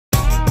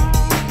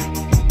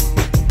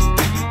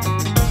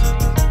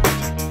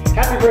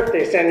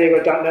birthday, San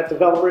Diego.net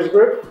Developers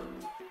Group.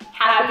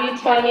 Happy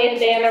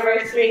 20th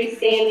anniversary,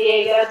 San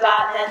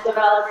Diego.net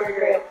Developer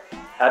Group.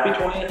 Happy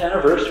 20th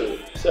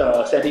anniversary,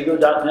 San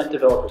Diego.net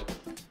Developers Group.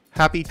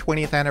 Happy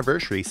 20th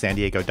anniversary, San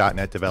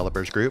Diego.net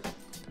Developers Group.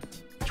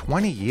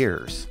 20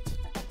 years.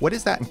 What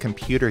is that in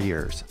computer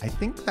years? I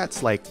think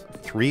that's like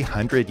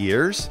 300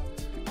 years.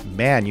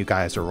 Man, you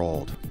guys are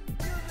old.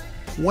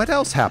 What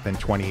else happened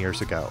 20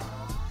 years ago?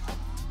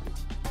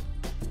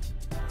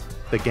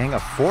 The Gang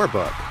of Four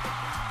book.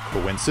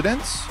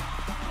 Coincidence?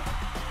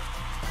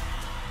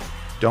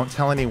 Don't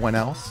tell anyone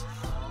else,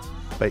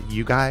 but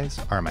you guys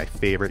are my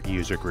favorite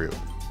user group.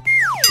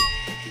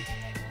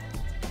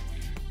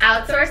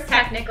 Outsource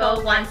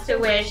Technical wants to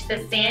wish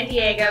the San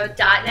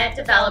Diego.net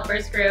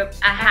Developers Group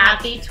a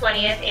happy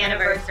 20th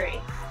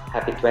anniversary.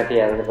 Happy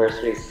 20th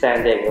anniversary,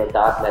 San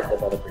Diego.net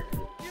Developers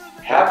Group.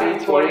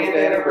 Happy 20th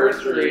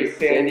anniversary,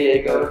 San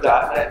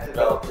Diego.net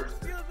Developers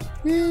Group.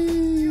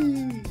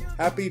 Yay!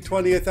 Happy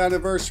 20th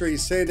anniversary,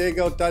 San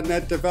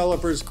Diego.net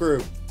Developers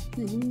Group.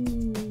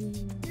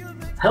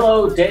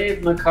 Hello,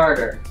 Dave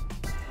McCarter.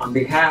 On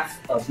behalf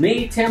of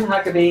me, Tim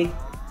Huckabee,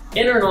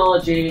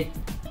 Internology,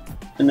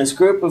 and this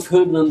group of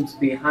hoodlums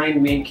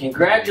behind me,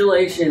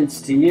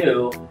 congratulations to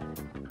you,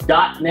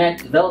 .NET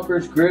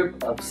Developers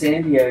Group of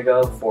San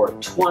Diego, for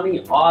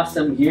 20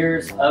 awesome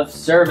years of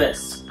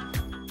service.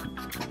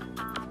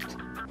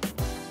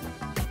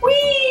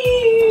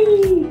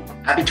 Whee!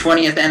 Happy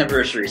 20th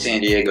anniversary,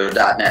 San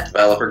Diego.net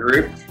Developer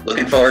Group.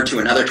 Looking forward to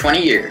another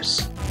 20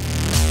 years.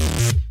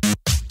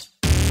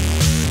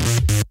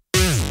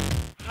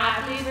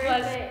 Happy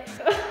birthday.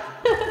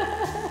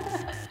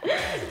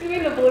 Give me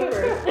the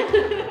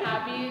bloopers.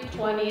 Happy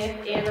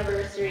 20th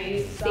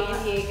anniversary,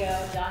 San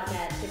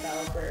Diego.net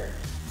Developer.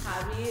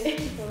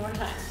 One more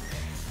time.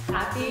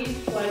 Happy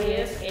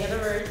 20th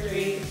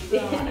anniversary,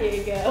 San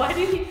Diego. Why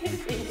did you say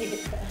San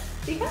Diego?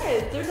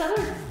 Because there's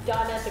other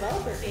 .NET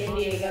developers. San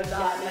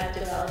Diego.net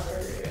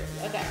Developers Group.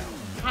 Okay.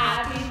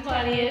 Happy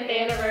 20th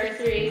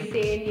anniversary,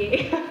 San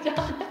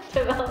Diego.net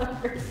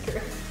Developers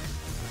Group.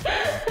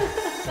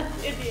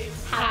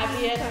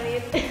 Happy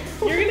 20th.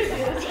 You're gonna do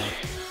this.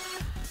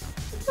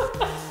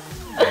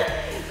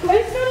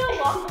 Quite so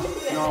long.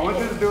 No, I want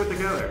you to do it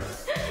together.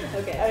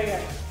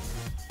 Okay.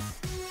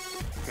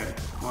 Okay,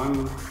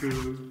 1,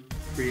 2,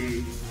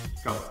 3,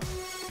 go.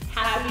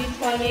 Happy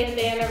 20th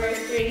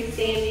anniversary,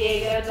 San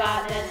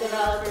Diego.net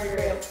Developer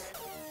Group.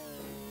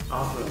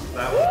 Awesome.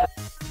 That was.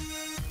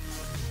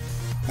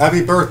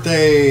 Happy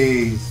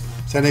birthday,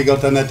 San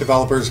Diego.net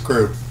Developers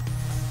Group.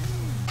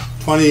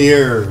 20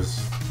 years.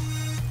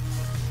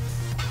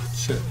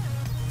 Shit,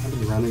 I've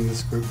been running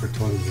this group for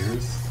 20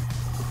 years.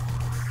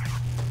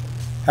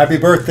 Happy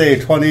birthday,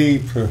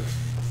 20.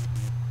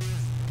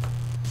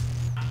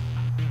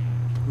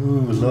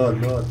 Ooh,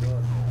 Lord.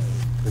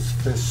 This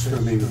fish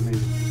swimming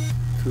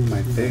through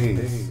my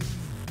veins.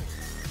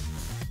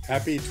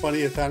 Happy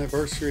 20th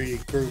anniversary,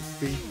 Group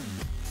B.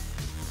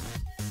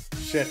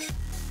 Shit.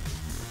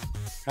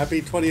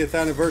 Happy 20th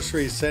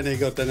anniversary, San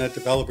Diego.net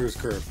Developers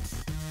Group.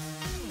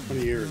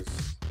 20 years.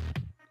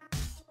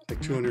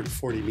 Like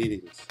 240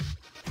 meetings.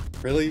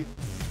 Really?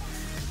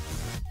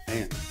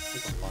 Man,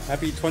 that's a lot.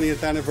 Happy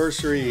 20th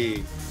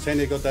anniversary, San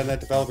Diego.net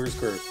Developers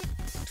Group.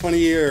 20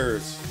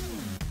 years.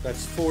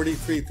 That's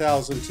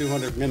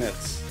 43,200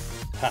 minutes.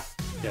 Ha,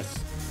 yes.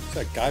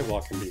 There's that guy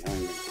walking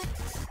behind me.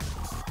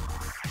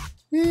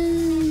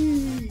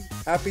 Whee!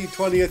 Happy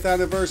 20th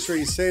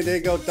anniversary, San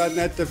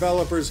Diego.net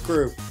Developers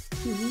Group.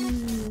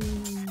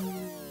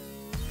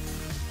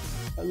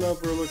 I love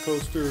roller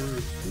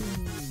coasters.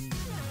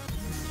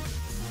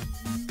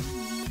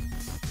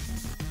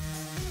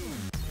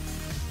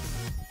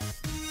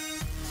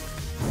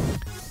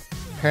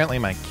 Apparently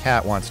my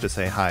cat wants to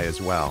say hi as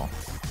well.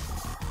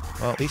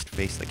 Well, at least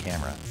face the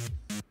camera.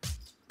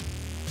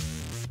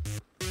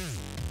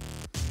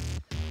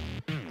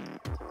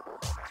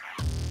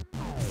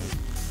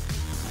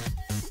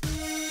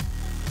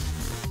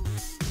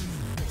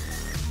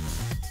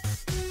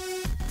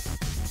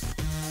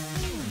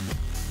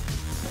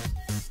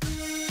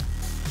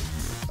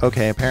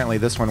 Okay, apparently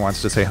this one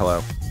wants to say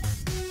hello.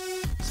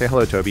 Say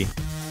hello, Toby.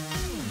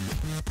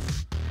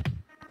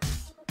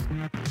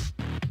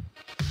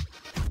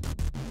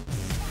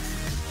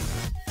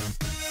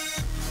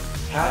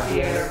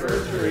 Happy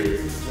anniversary.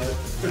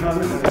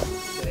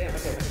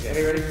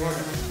 Okay, ready for it?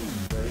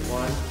 Ready?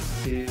 1,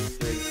 2,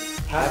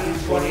 3. Happy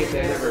 20th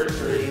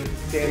anniversary,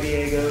 San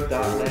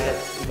Diego.net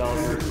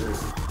Developers Group.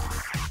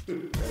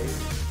 Ready?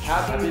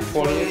 Happy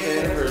 20th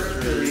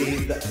anniversary,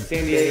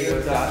 San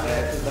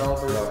Diego.net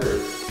Developers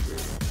Group.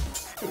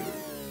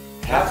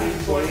 Happy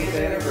 20th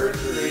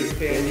anniversary,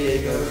 San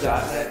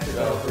Diego.net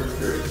Developers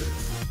Group.